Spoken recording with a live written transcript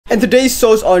In today's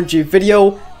Souls RNG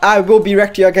video, I will be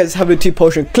reacting to you guys having 2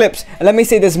 potion clips. And let me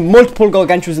say there's multiple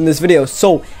gargantuas in this video.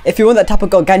 So if you want that type of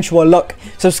gargantua luck,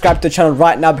 subscribe to the channel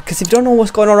right now. Because if you don't know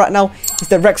what's going on right now, it's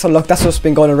the Rexon luck. That's what's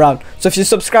been going around. So if you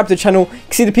subscribe to the channel, you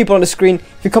can see the people on the screen.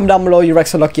 If you come down below, your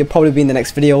Rexon luck, you'll probably be in the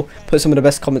next video. Put some of the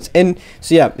best comments in.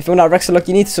 So yeah, if you want that Rexon luck,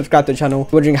 you need to subscribe to the channel.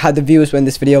 Wondering how the viewers were in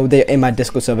this video, they're in my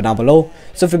Discord server down below.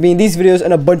 So for me in these videos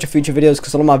and a bunch of future videos,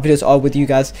 because all of my videos are with you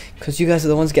guys, because you guys are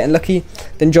the ones getting lucky,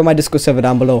 then join my Discord server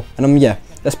down below. And yeah,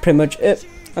 that's pretty much it.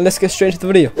 And let's get straight into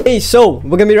the video. Hey, so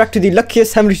we're gonna be reacting to the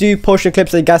luckiest 72 potion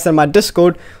clips that you guys sent in my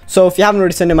Discord. So if you haven't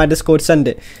already sent in my Discord, send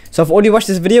it. So I've already watched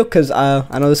this video because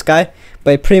I know this guy,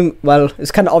 but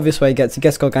it's kind of obvious where he gets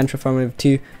gargantua from him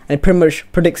too, and he pretty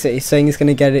much predicts it. He's saying he's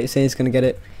gonna get it. He's saying he's gonna get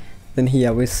it. Then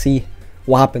here we'll see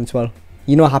what happens. Well,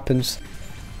 you know what happens.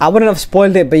 I wouldn't have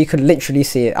spoiled it, but you could literally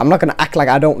see it. I'm not gonna act like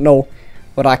I don't know,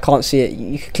 but I can't see it.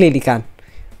 You clearly can.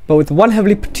 But with one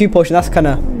heavily 2 potion, that's kind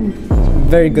of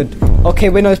very good. Okay,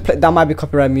 wait, no, that might be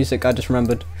copyright music. I just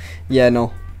remembered. Yeah,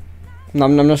 no,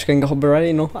 I'm not just gonna get copyright.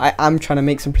 You know, I am trying to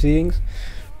make some proceedings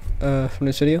from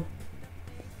this video.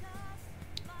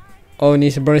 Oh,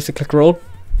 needs to click roll.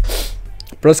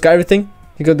 Bro's got everything.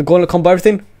 He got the golden combo,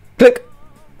 everything. Click.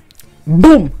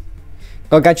 Boom.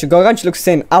 Gargantua looks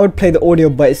insane. I would play the audio,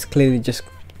 but it's clearly just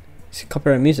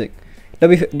copyright music.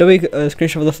 Don't be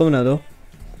screenshot of the thumbnail though.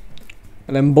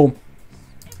 And then boom.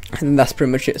 And that's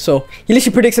pretty much it. So he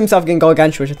literally predicts himself getting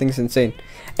gargantua, which I think is insane.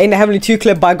 Ain't a heavily 2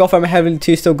 clip, but I got from a heavily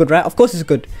 2 still good, right? Of course it's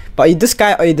good. But are you this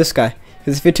guy or are you this guy?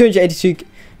 Because if you're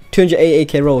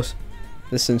 288k rolls,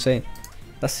 this is insane.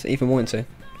 That's even more insane.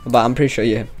 But I'm pretty sure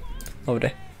you're him over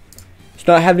there. It's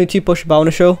not a heavily 2 push, but I want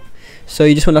to show. So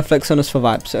you just want to flex on us for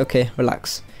vibes. Okay,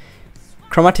 relax.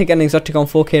 Chromatic and exotic on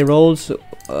 4k rolls.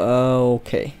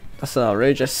 Okay, that's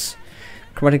outrageous.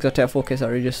 Chromatic exotic at 4k is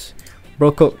outrageous.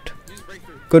 Bro cooked.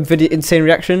 Good video, insane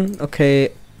reaction.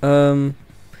 Okay,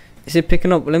 is it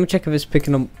picking up? Let me check if it's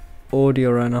picking up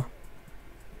audio right now.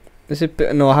 Is it?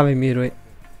 No, I have it muted. Wait,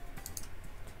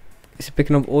 is it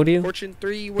picking up audio? Fortune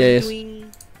 3, what are you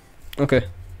doing? Okay.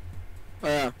 Oh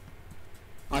yeah,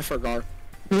 I forgot.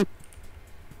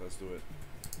 Let's do it.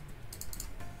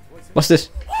 What's this?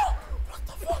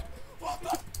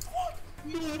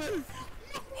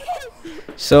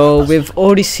 So we've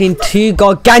already seen 2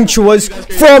 gargantuas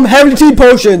from heavily 2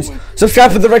 potions.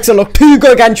 Subscribe for the Rexon luck. 2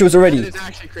 gargantuas already. It's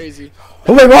actually crazy.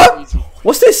 Oh wait, what?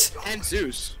 What's this? And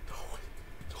Zeus.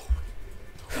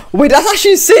 Wait, that's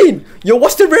actually insane. Yo,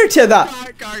 what's the rarity of that?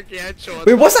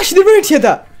 Wait, what's actually the rarity of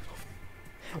that?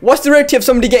 What's the rarity of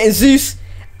somebody getting Zeus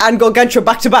and gargantua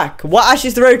back to back? What actually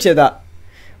is the rarity of that?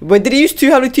 Wait, did he use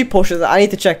 2 heavily 2 potions? I need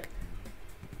to check.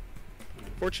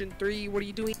 Fortune 3, what are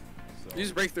you doing?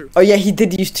 Use breakthrough. Oh yeah, he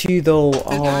did use 2 though.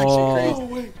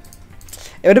 Oh,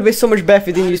 it would have been so much better if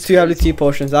he didn't use 2 heavily 2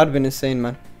 potions. That would have been insane,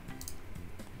 man.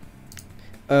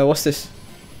 What's this?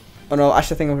 Oh no,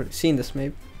 actually I think I've seen this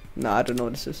maybe. Nah, I don't know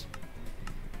what this is.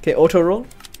 Okay, auto roll.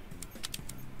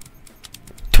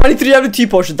 23 heavily 2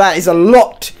 potions. That is a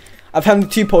lot of heavily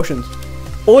 2 potions.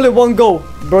 All in one go.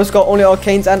 Bro's got only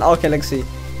arcanes and arcane legacy.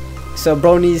 So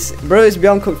bro is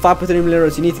beyond cooked. 5.3 million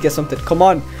euros. You need to get something. Come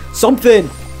on, something.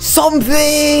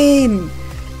 Something!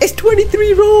 It's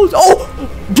 23 rolls! Oh!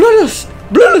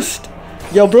 Bloodlust!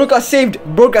 Yo, bro got saved.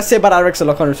 Bro got saved by that Rexon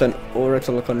luck 100%. Oh,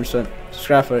 Rexon luck 100%.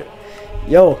 Subscribe for it.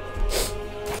 Yo.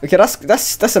 Okay,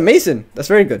 that's amazing. That's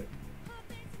very good.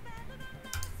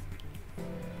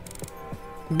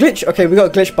 Glitch. Okay, we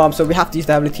got glitch bomb, so we have to use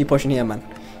the heavily T potion here, man.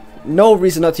 No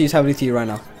reason not to use heavily T right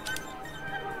now.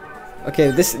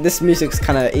 Okay, this music's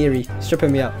kind of eerie. It's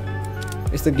tripping me out.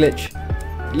 It's the glitch.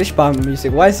 Glitch bomb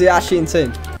music. Why is it actually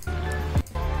insane?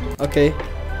 Okay.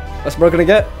 What's bro gonna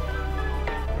get?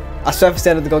 I swear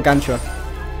for the gargantua.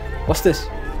 What's this?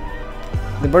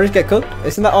 The brothers get cooked?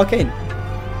 Isn't that arcane?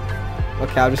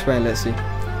 Okay, I'll just wait and let's see.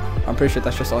 I'm pretty sure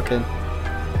that's just arcane.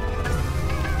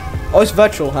 Oh, it's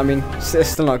virtual. I mean, it's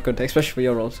still not good, especially for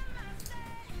your rolls.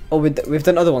 Oh, we've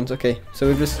done other ones. Okay, so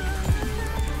we've just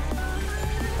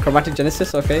chromatic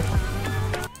genesis. Okay.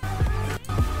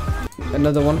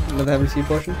 Another one, another heavy C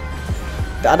potion.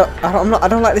 I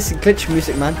don't like this glitch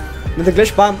music, man. Another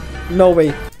glitch bomb. No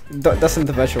way. That's not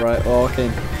the virtual, right? Oh, okay.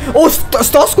 Oh,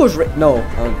 star scores. No.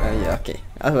 Yeah. Okay.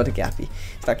 I was about to get happy.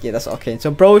 It's like, yeah, that's okay.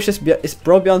 So bro is just is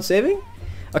bro beyond saving?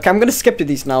 Okay, I'm gonna skip to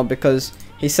these now because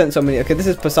he sent so many. Okay, this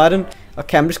is Poseidon.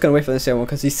 Okay, I'm just gonna wait for the same one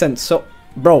because he sent so.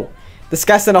 Bro, this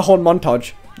guy sent a whole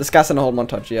montage.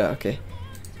 Yeah. Okay.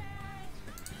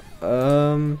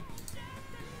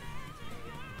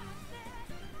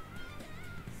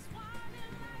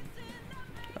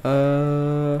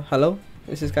 Hello?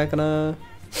 Is this guy gonna...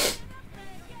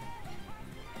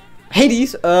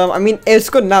 Hades. I mean, it's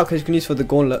good now because you can use for the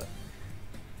gauntlet.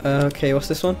 Okay, what's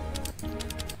this one?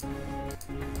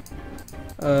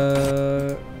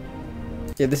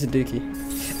 Yeah, this is Dookie.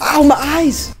 Ow, my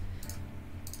eyes!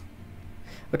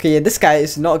 Okay, yeah, this guy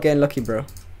is not getting lucky, bro.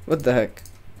 What the heck?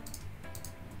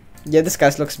 Yeah, this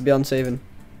guy looks beyond saving.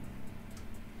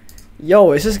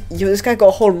 Yo, it's just this guy got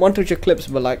a whole montage of clips,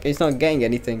 but like he's not getting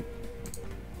anything.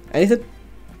 Anything?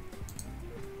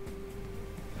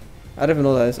 I don't even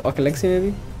know what that is. Okay, Lexi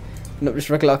maybe? No,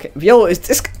 just regular. Okay. Yo, is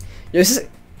this? Yo,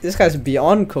 this guy's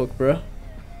beyond cooked, bro.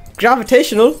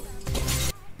 Gravitational.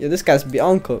 Yeah, this guy's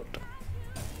beyond cooked.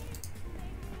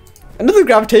 Another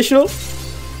gravitational.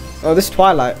 Oh, this is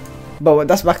Twilight. But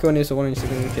that's back when he was the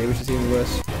 160k, which is even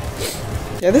worse.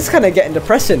 Yeah, this is kind of getting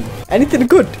depressing. Anything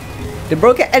good? Did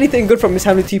bro get anything good from his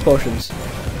Hamlet T potions?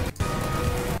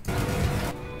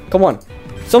 Come on.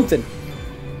 Something.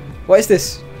 What is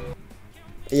this?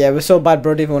 Yeah, we're so bad,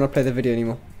 bro. Don't even want to play the video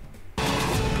anymore.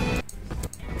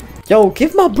 Yo,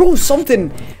 give my bro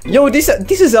something. Yo, this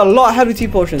is a lot of Hamlet T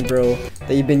potions, bro,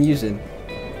 that you've been using.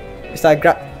 It's like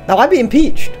now I be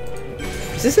impeached.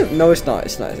 Is this a, no, it's not.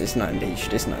 It's not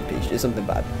impeached. It's not impeached. It's something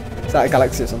bad. It's like a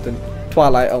galaxy or something.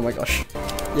 Twilight. Oh my gosh.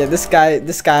 Yeah, this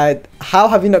guy. How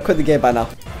have you not quit the game by now?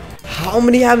 How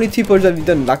many T potions have you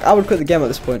done? Like, I would quit the game at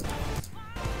this point.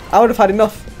 I would have had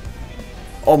enough.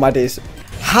 Oh my days.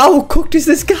 How cooked is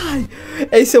this guy?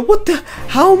 Hey, so what the?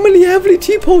 How many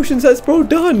T potions has bro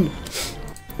done?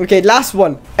 Okay, last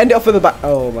one. End it off with the back.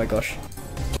 Oh my gosh.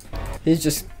 He's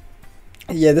just.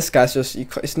 Yeah, this guy's just. You're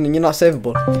not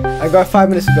savable. I got 5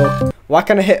 minutes ago. Why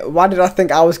did I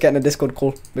think I was getting a Discord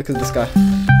call? Because of this guy.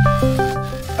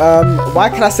 Why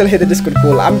can I still hear the Discord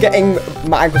call? I'm getting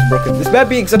my ankles broken. This better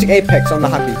be exotic apex. I'm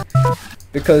not happy.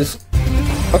 Because.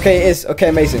 Okay, it is. Okay,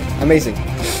 amazing. Amazing.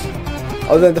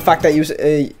 Other than the fact that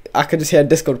I could just hear a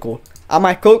Discord call. Am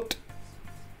I cooked?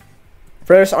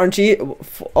 Rarest RNG?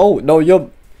 Oh, no, you're...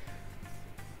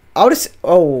 I would have...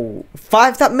 Oh,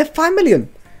 5 million?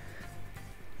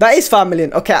 That is 5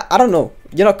 million. Okay, I don't know.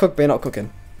 You're not cooked, but you're not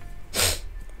cooking.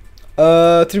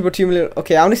 3.2 million.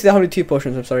 Okay, I only see the 102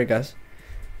 potions. I'm sorry, guys.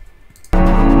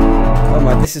 Oh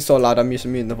my, this is so loud. I'm used to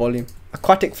muting the volume.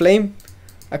 Aquatic Flame.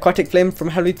 Aquatic Flame from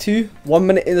Harry 2. 1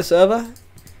 minute in the server.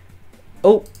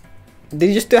 Oh. Did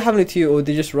he just do a Hamlet 2 or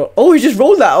did he just roll? Oh, he just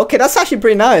rolled that. Okay, that's actually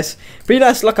pretty nice. Pretty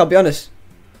nice luck, I'll be honest.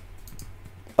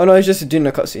 Oh no, he's just doing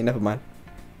a cutscene. Never mind.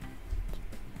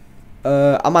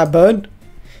 Am I burned?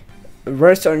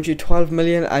 Rarest RNG 12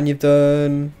 million and you've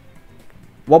done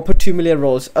 1.2 million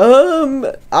rolls.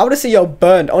 I would say you're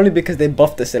burned only because they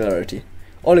buffed the celerity.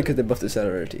 Only because they buffed the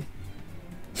celerity.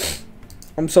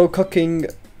 I'm so cooking.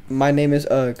 My name is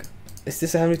Erg. Is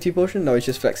this a Hamlet 2 potion? No, he's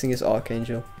just flexing his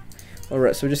Archangel.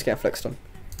 Alright, so we're just getting flexed on.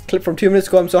 Clip from 2 minutes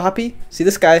ago, I'm so happy. See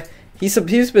this guy? He's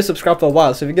been subscribed for a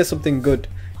while, so if he gets something good,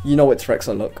 you know it's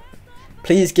Rexon luck.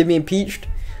 Please give me impeached.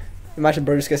 Imagine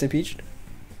bro just gets impeached.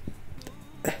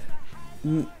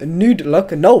 Nude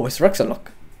luck? No, it's Rexon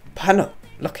luck. Pano,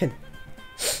 lock in.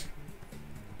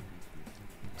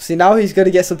 See, now he's gonna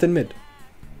get something mid.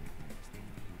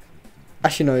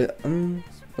 Actually, no,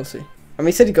 we'll see. I mean,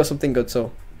 he said he got something good,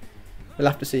 so we'll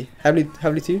have to see.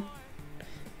 Heavily 2?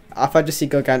 If I just see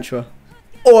Gargantua.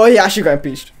 Oh, he actually got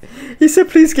impeached. He said,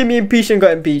 please give me impeached and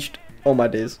got impeached. Oh my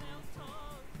days.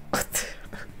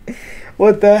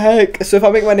 What the heck? So if I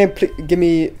make my name,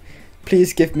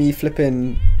 please give me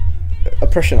flipping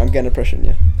oppression. I'm getting oppression,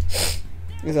 yeah.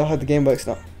 Is that how the game works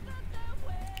now?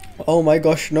 Oh my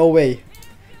gosh, no way.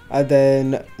 And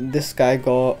then this guy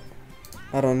got,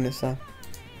 I don't understand.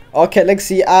 Okay, let's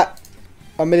see at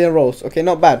 1 million rolls. Okay,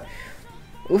 not bad.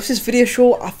 Was this video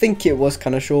short? I think it was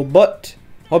kind of short, but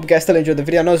hope you guys still enjoyed the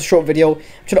video. I know it's a short video. I'm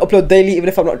trying to upload daily, even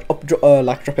if I'm not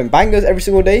like dropping bangers every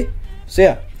single day. So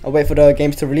yeah, I'll wait for the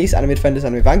games to release, Animate Defenders,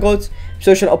 Animate Vanguards.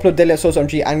 So I'm trying to upload daily on Social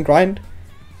RNG and grind,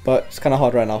 but it's kind of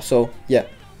hard right now. So yeah,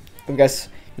 hope you guys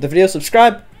enjoyed the video.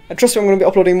 Subscribe, and trust me, I'm going to be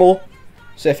uploading more.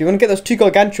 So if you want to get those 2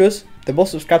 gargantuas, they're both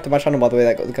subscribed to my channel, by the way,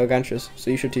 that got the gargantuas, so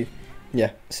you should too.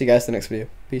 Yeah, see you guys in the next video.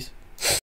 Peace.